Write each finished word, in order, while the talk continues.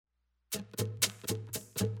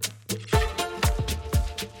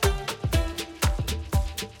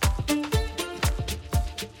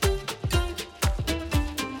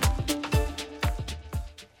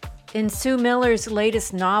In Sue Miller's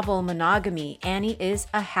latest novel, Monogamy, Annie is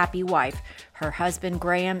a happy wife. Her husband,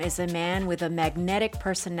 Graham, is a man with a magnetic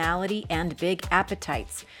personality and big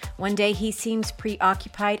appetites. One day he seems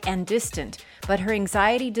preoccupied and distant, but her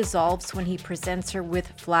anxiety dissolves when he presents her with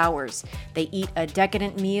flowers. They eat a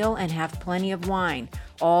decadent meal and have plenty of wine.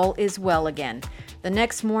 All is well again. The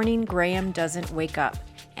next morning, Graham doesn't wake up.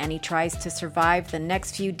 Annie tries to survive the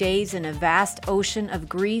next few days in a vast ocean of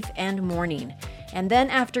grief and mourning. And then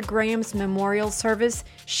after Graham's memorial service,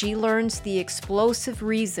 she learns the explosive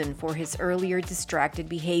reason for his earlier distracted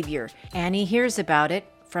behavior. Annie hears about it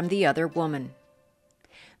from the other woman.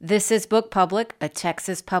 This is Book Public, a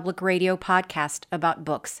Texas Public Radio podcast about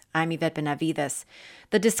books. I'm Yvette Benavides.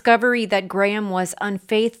 The discovery that Graham was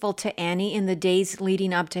unfaithful to Annie in the days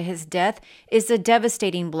leading up to his death is a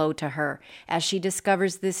devastating blow to her. As she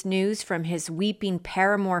discovers this news from his weeping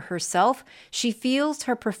paramour herself, she feels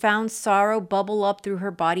her profound sorrow bubble up through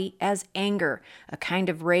her body as anger, a kind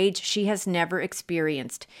of rage she has never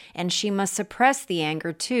experienced. And she must suppress the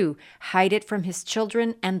anger too, hide it from his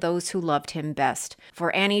children and those who loved him best.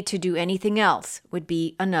 For Annie to do anything else would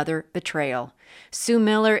be another betrayal. Sue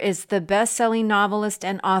Miller is the best-selling novelist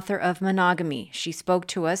and author of Monogamy. She spoke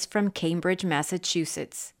to us from Cambridge,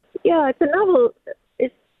 Massachusetts. Yeah, it's a novel.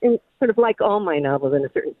 It's sort of like all my novels in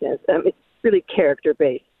a certain sense. It's really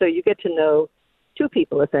character-based. So you get to know two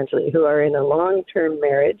people, essentially, who are in a long-term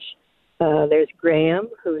marriage. There's Graham,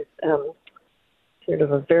 who's sort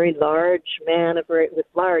of a very large man with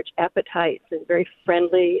large appetites and very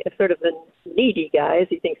friendly, sort of a needy guy, as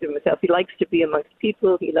he thinks of himself. He likes to be amongst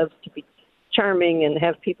people. He loves to be charming and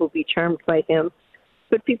have people be charmed by him.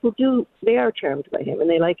 But people they are charmed by him and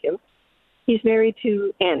they like him. He's married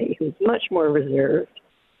to Annie, who's much more reserved.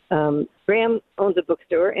 Graham owns a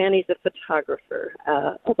bookstore. Annie's a photographer,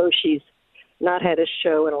 although she's not had a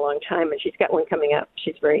show in a long time and she's got one coming up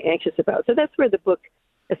she's very anxious about. So that's where the book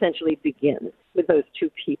essentially begins, with those two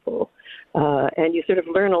people. And you sort of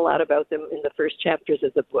learn a lot about them in the first chapters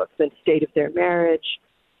of the book, the state of their marriage,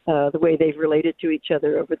 the way they've related to each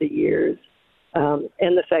other over the years,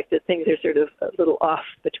 and the fact that things are sort of a little off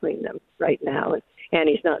between them right now. And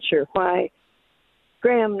Annie's not sure why.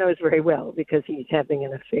 Graham knows very well because he's having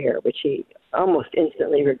an affair, which he almost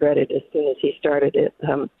instantly regretted as soon as he started it,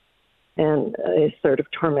 and is sort of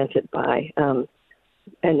tormented by, and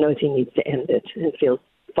knows he needs to end it and feels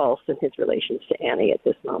false in his relations to Annie at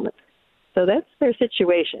this moment. So that's their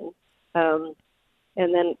situation. And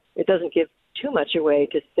then it doesn't give too much away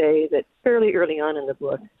to say that fairly early on in the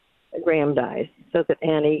book, Graham dies, so that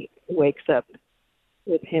Annie wakes up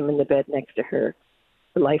with him in the bed next to her,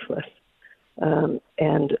 lifeless.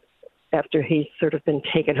 And after he's sort of been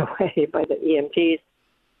taken away by the EMTs,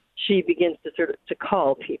 she begins to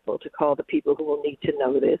call the people who will need to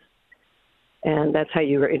know this. And that's how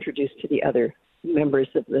you are introduced to the other members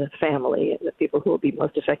of the family and the people who will be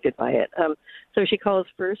most affected by it. So she calls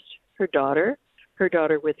first her daughter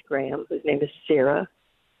with Graham, whose name is Sarah,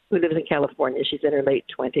 who lives in California. She's in her late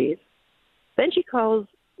 20s. Then she calls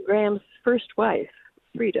Graham's first wife,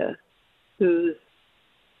 Frida, who's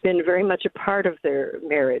been very much a part of their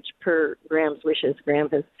marriage per Graham's wishes. Graham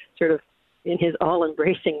has sort of, in his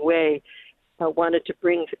all-embracing way, wanted to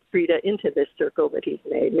bring Frida into this circle that he's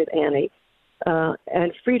made with Annie.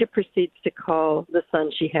 And Frida proceeds to call the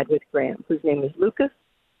son she had with Graham, whose name is Lucas,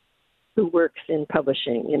 who works in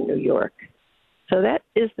publishing in New York. So that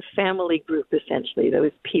is the family group, essentially,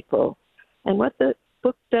 those people. And what the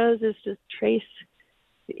book does is to trace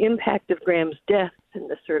the impact of Graham's death and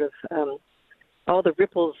the sort of all the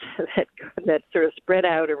ripples that sort of spread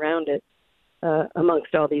out around it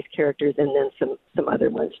amongst all these characters, and then some other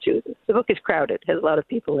ones, too. The book is crowded, has a lot of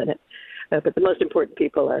people in it. But the most important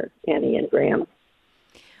people are Annie and Graham.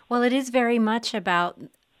 Well, it is very much about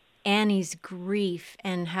Annie's grief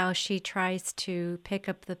and how she tries to pick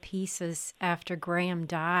up the pieces after Graham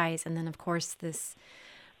dies. And then, of course, this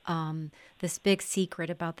big secret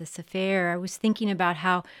about this affair. I was thinking about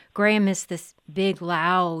how Graham is this big,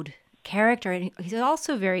 loud character. And he's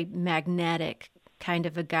also very magnetic kind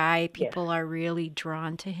of a guy. People are really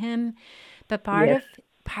drawn to him. But part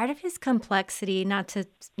of his complexity, not to,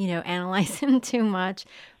 analyze him too much,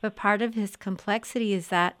 but part of his complexity is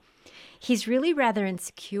that he's really rather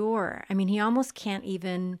insecure. I mean, he almost can't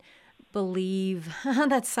even believe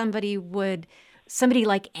that somebody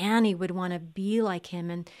like Annie would want to be like him.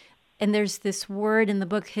 And there's this word in the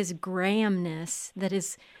book, his Grahamness, that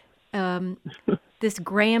is this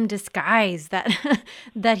Graham disguise that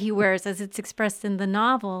that he wears, as it's expressed in the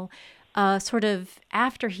novel, sort of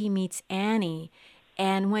after he meets Annie.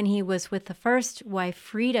 And when he was with the first wife,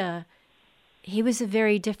 Frida, he was a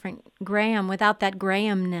very different Graham without that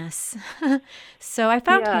Grahamness. So I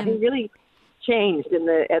found him. He really changed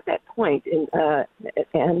at that point,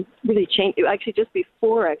 and really changed. Actually, just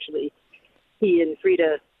before he and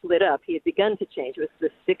Frida split up, he had begun to change. It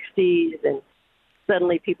was the '60s, and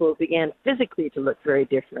suddenly people began physically to look very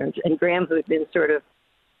different. And Graham, who had been sort of,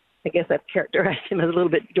 I guess I've characterized him as a little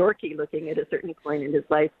bit dorky looking at a certain point in his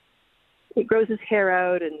life, he grows his hair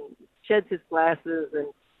out and sheds his glasses and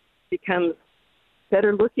becomes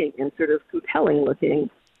better looking and sort of compelling looking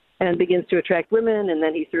and begins to attract women. And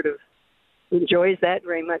then he sort of enjoys that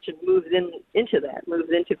very much and moves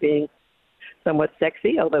into being somewhat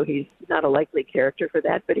sexy, although he's not a likely character for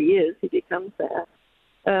that, but he becomes that.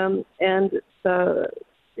 And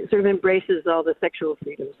sort of embraces all the sexual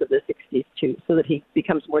freedoms of the '60s too, so that he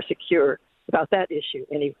becomes more secure about that issue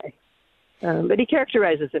anyway. But he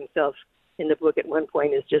characterizes himself in the book at one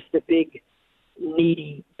point as just a big,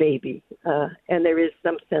 needy baby. And there is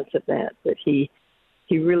some sense of that he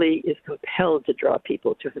really is compelled to draw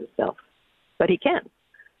people to himself. But he can.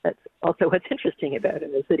 That's also what's interesting about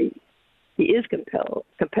him, is that he is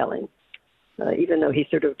compelling, even though he's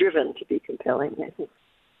sort of driven to be compelling, I think.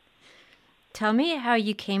 Tell me how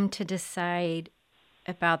you came to decide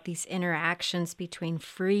about these interactions between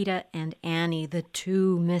Frida and Annie, the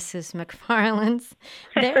two Mrs. McFarlanes.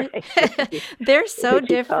 They're so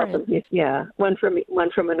different. Yeah, one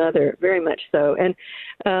from another, very much so. And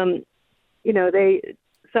they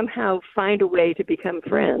somehow find a way to become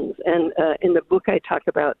friends. And in the book, I talk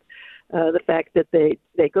about the fact that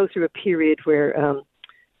they go through a period where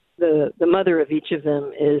the mother of each of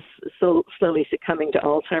them is slowly succumbing to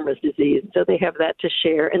Alzheimer's disease. So they have that to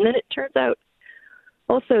share. And then it turns out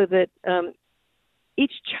also that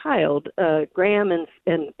each child, Graham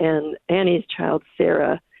and Annie's child,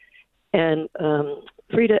 Sarah, and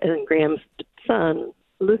Frida and Graham's son,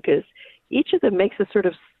 Lucas, each of them makes a sort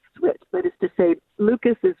of switch. That is to say,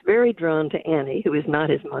 Lucas is very drawn to Annie, who is not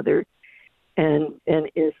his mother, and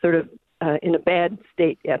is sort of in a bad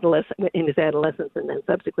state in his adolescence and then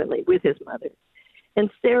subsequently with his mother. And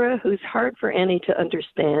Sarah, who's hard for Annie to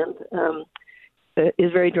understand,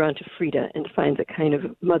 is very drawn to Frida and finds a kind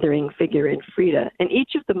of mothering figure in Frida. And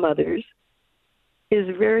each of the mothers is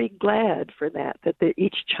very glad for that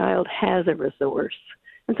each child has a resource.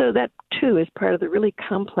 And so that, too, is part of the really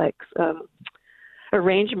complex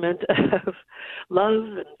arrangement of love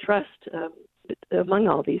and trust among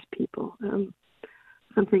all these people.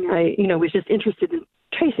 Something I, was just interested in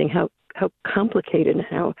tracing how complicated and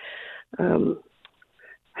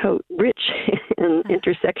how rich in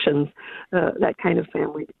intersections that kind of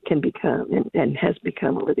family can become and has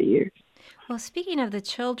become over the years. Well, speaking of the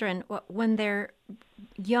children, when they're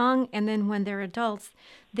young and then when they're adults,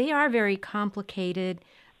 they are very complicated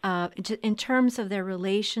in terms of their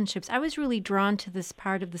relationships. I was really drawn to this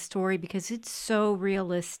part of the story because it's so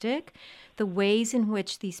realistic, the ways in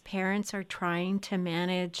which these parents are trying to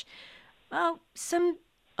manage some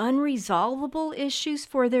unresolvable issues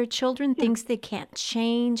for their children, things they can't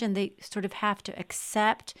change and they sort of have to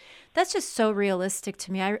accept. That's just so realistic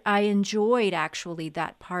to me. I enjoyed actually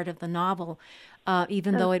that part of the novel,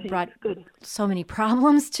 even though it brought so many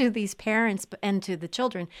problems to these parents and to the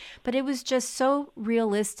children. But it was just so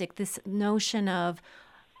realistic, this notion of,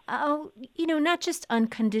 not just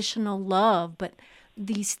unconditional love, but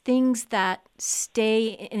these things that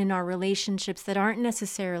stay in our relationships that aren't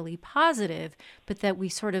necessarily positive, but that we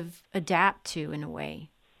sort of adapt to in a way.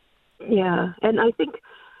 Yeah, and I think,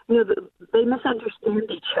 they misunderstand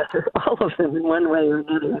each other, all of them in one way or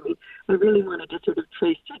another. I mean, I really wanted to sort of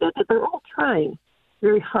trace that they're all trying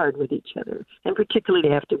very hard with each other, and particularly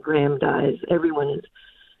after Graham dies, everyone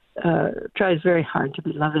tries very hard to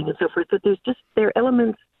be loving and so forth, but there are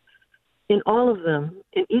elements in all of them,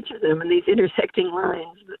 in each of them, in these intersecting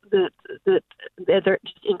lines that are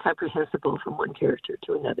just incomprehensible from one character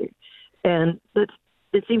to another. And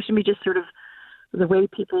it seems to me just sort of the way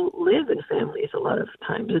people live in families a lot of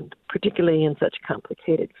times, and particularly in such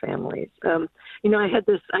complicated families. I had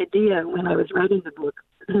this idea when I was writing the book.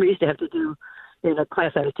 We used to have to do, in a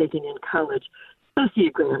class I was taking in college,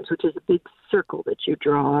 sociograms, which is a big circle that you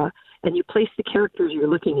draw, and you place the characters you're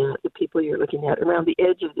looking at, the people you're looking at, around the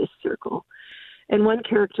edge of this circle. And one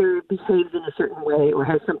character behaves in a certain way or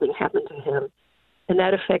has something happen to him, and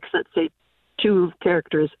that affects, let's say, two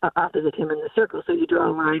characters opposite him in the circle. So you draw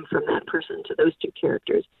a line from that person to those two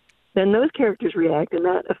characters. Then those characters react, and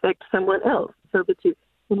that affects someone else. So that in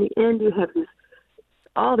the end, you have this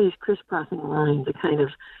all these crisscrossing lines, a kind of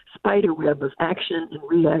spider web of action and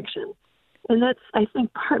reaction. And that's, I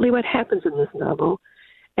think, partly what happens in this novel.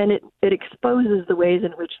 And it exposes the ways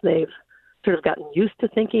in which they've sort of gotten used to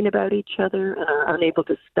thinking about each other and are unable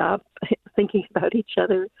to stop thinking about each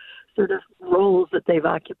other, sort of roles that they've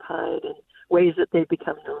occupied and ways that they've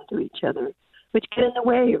become known to each other, which get in the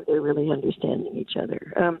way of their really understanding each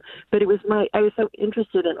other. But I was so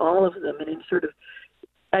interested in all of them, and in sort of,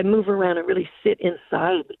 I move around and really sit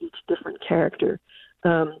inside each different character,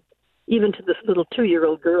 even to this little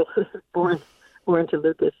 2-year-old girl who was born to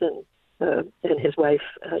Lucas and his wife,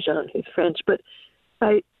 Jean, who's French. But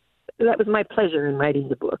that was my pleasure in writing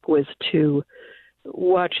the book, was to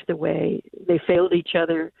watch the way they failed each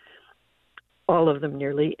other, all of them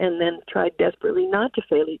nearly, and then tried desperately not to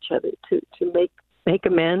fail each other, to make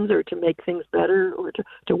amends or to make things better or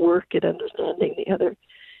to work at understanding the other.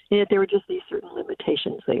 And yet there were just these certain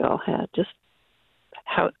limitations they all had. Just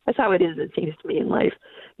that's how it is, it seems to me, in life.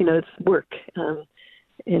 It's work,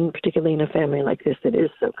 and particularly in a family like this that is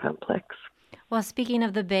so complex. Well, speaking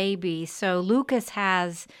of the baby, so Lucas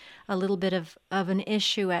has a little bit of an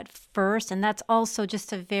issue at first, and that's also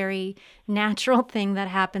just a very natural thing that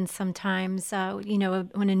happens sometimes.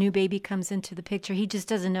 When a new baby comes into the picture, he just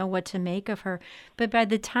doesn't know what to make of her. But by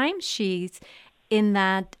the time she's in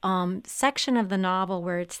that section of the novel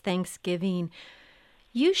where it's Thanksgiving,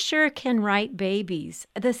 you sure can write babies.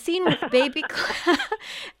 The scene with baby,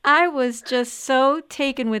 I was just so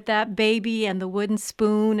taken with that baby and the wooden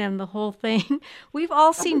spoon and the whole thing. We've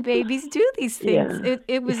all seen babies do these things. Yeah.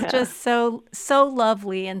 It was just so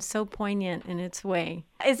lovely and so poignant in its way.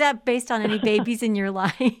 Is that based on any babies in your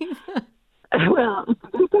life? Well,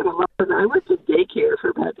 I worked at daycare for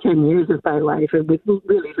about 10 years of my life, and with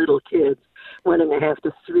really little kids, 1.5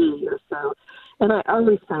 to 3 or so. And I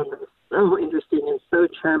always found them so interesting and so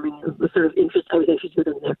charming. The sort of interest I was interested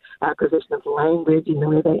in their acquisition of language, the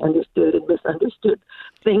way they understood and misunderstood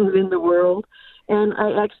things in the world. And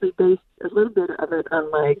I actually based a little bit of it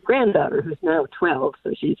on my granddaughter, who's now 12,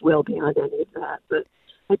 so she's well beyond any of that. But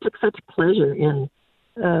I took such pleasure in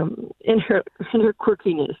her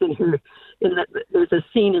quirkiness, in that there's a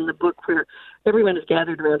scene in the book where everyone is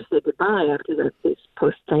gathered around to say goodbye after this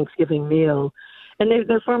post-Thanksgiving meal. And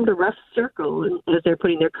they formed a rough circle as they're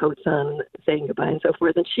putting their coats on, saying goodbye and so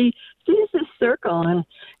forth. And she sees this circle, and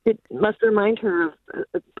it must remind her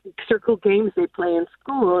of circle games they play in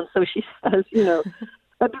school. And so she says,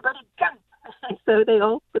 everybody jump. And so they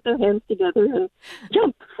all put their hands together and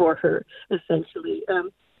jump for her, essentially.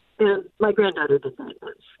 And my granddaughter did that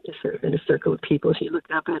once, just sort of in a circle of people. She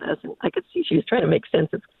looked up at us, and I could see she was trying to make sense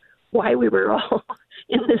of why we were all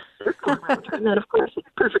in this circle around her. And then, of course, it's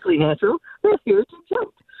perfectly natural. We're here to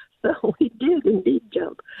jump. So we did indeed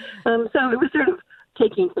jump. So it was sort of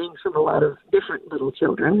taking things from a lot of different little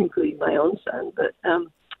children, including my own son.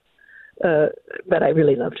 But I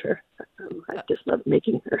really loved her. I just loved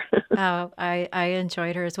making her. Oh, I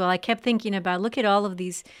enjoyed her as well. I kept thinking about, look at all of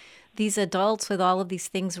these adults with all of these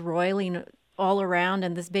things roiling all around,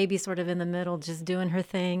 and this baby sort of in the middle just doing her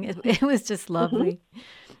thing. It was just lovely. Mm-hmm.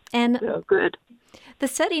 And good. The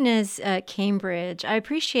setting is Cambridge. I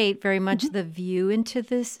appreciate very much the view into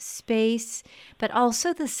this space, but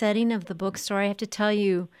also the setting of the bookstore. I have to tell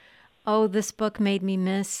you, this book made me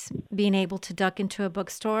miss being able to duck into a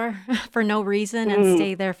bookstore for no reason and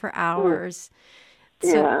stay there for hours.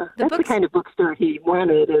 So that's the kind of bookstore he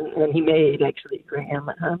wanted and he made, actually,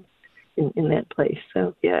 Graham, in that place.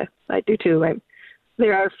 So, yeah, I do too.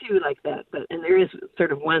 There are a few like that, and there is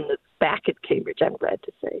sort of one that's back at Cambridge, I'm glad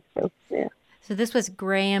to say. So, yeah. So this was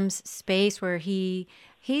Graham's space where he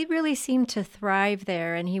really seemed to thrive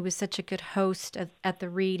there, and he was such a good host at the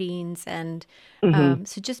readings, and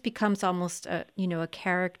so it just becomes almost a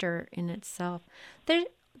character in itself.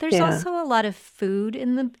 There's also a lot of food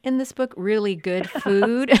in this book, really good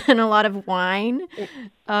food, and a lot of wine.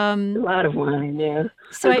 A lot of wine, yeah.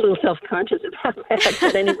 So I'm a little self-conscious about that,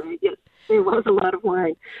 but anyway, yes. There was a lot of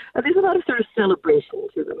wine. There's a lot of sort of celebration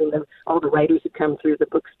too. I mean, all the writers who come through the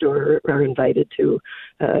bookstore are invited to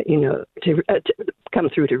come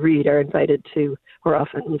through to read. Are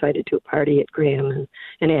often invited to a party at Graham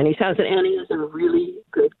and Annie's house. And Annie is a really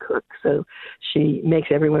good cook, so she makes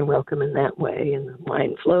everyone welcome in that way. And the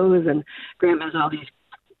wine flows. And Graham has all these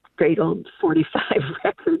great old 45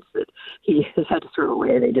 records that he has had to throw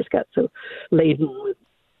away. They just got so laden with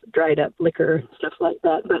dried up liquor and stuff like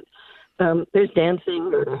that. But there's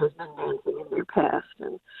dancing, or there has been dancing in their past.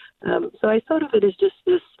 And so I thought of it as just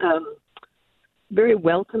this very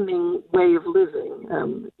welcoming way of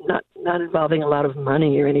living, not involving a lot of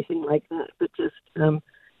money or anything like that, but just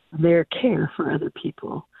their care for other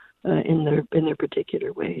people in their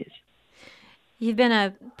particular ways. You've been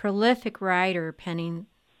a prolific writer, penning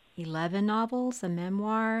 11 novels, a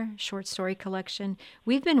memoir, short story collection.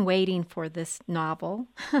 We've been waiting for this novel.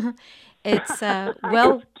 It's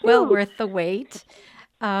well worth the wait.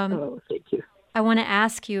 Thank you. I want to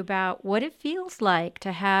ask you about what it feels like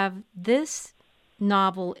to have this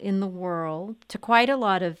novel in the world, to quite a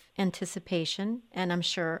lot of anticipation and I'm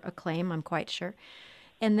sure acclaim, I'm quite sure.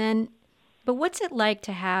 And then, but what's it like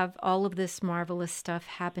to have all of this marvelous stuff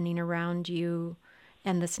happening around you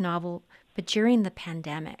and this novel, but during the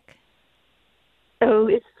pandemic? Oh,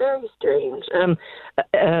 it's very strange.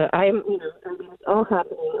 It's all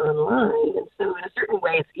happening online, and so in a certain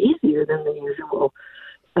way, it's easier than the usual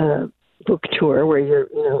book tour where you're,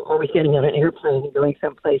 always getting on an airplane and going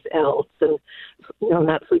someplace else, and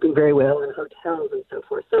not sleeping very well in hotels and so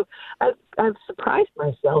forth. So I've surprised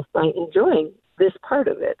myself by enjoying this part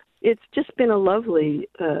of it. It's just been a lovely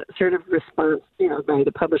sort of response, by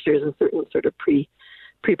the publishers and certain sort of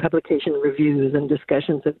pre-publication reviews and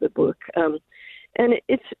discussions of the book. And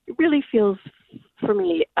it really feels, for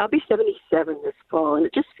me, I'll be 77 this fall, and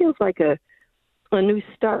it just feels like a new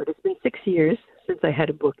start. It's been 6 years since I had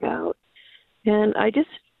a book out, and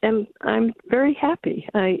I'm very happy.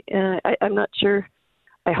 I'm not sure.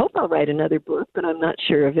 I hope I'll write another book, but I'm not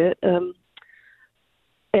sure of it. And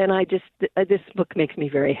this book makes me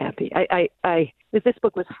very happy. This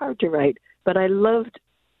book was hard to write, but I loved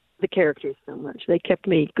the characters so much. They kept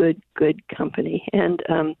me good company, and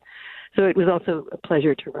so it was also a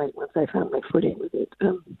pleasure to write once I found my footing with it.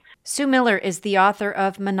 Sue Miller is the author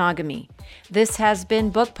of Monogamy. This has been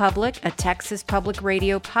Book Public, a Texas Public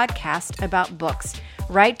Radio podcast about books.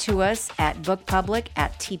 Write to us at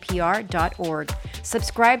bookpublic@tpr.org.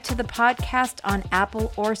 Subscribe to the podcast on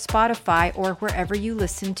Apple or Spotify or wherever you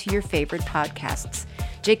listen to your favorite podcasts.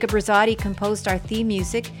 Jacob Rosati composed our theme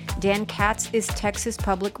music. Dan Katz is Texas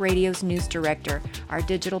Public Radio's news director. Our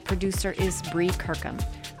digital producer is Bree Kirkham.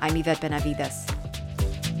 I'm Yvette Benavides.